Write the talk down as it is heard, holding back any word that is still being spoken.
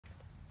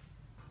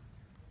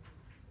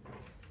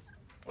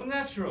Well,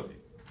 naturally.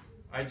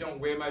 I don't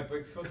wear my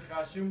Bigfoot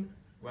costume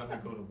when I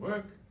go to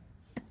work.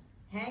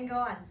 Hang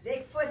on,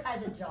 Bigfoot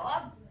has a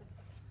job?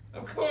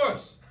 Of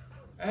course.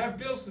 I have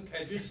bills to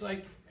pay just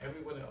like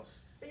everyone else.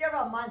 But you're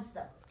a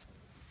monster.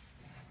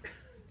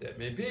 That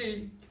may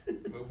be,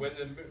 but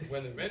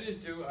when the rent is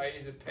due, I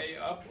either pay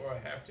up or I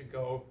have to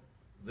go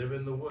live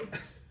in the woods.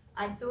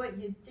 I thought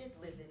you did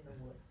live in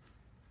the woods.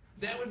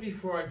 That was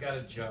before I got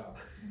a job.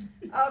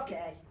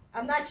 Okay,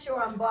 I'm not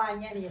sure I'm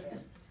buying any of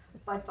this,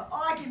 but for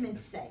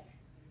argument's sake,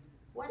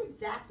 what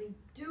exactly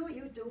do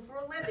you do for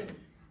a living?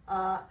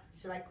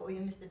 Should I call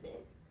you Mr.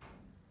 Big?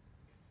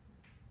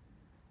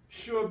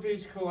 Sure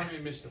beats calling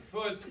me Mr.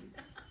 Foot.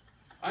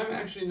 I'm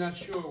actually not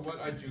sure what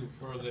I do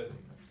for a living.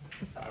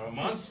 I'm a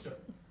monster.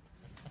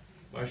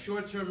 My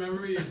short-term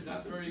memory is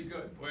not very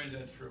good. Boy, is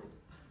that true.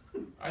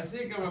 I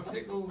think I'm a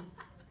pickle,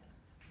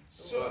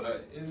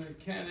 sorta, in the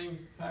canning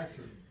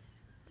factory.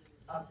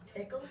 A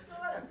pickle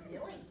sorta,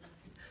 really?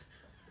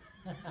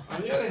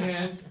 On the other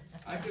hand,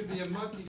 I could be a monkey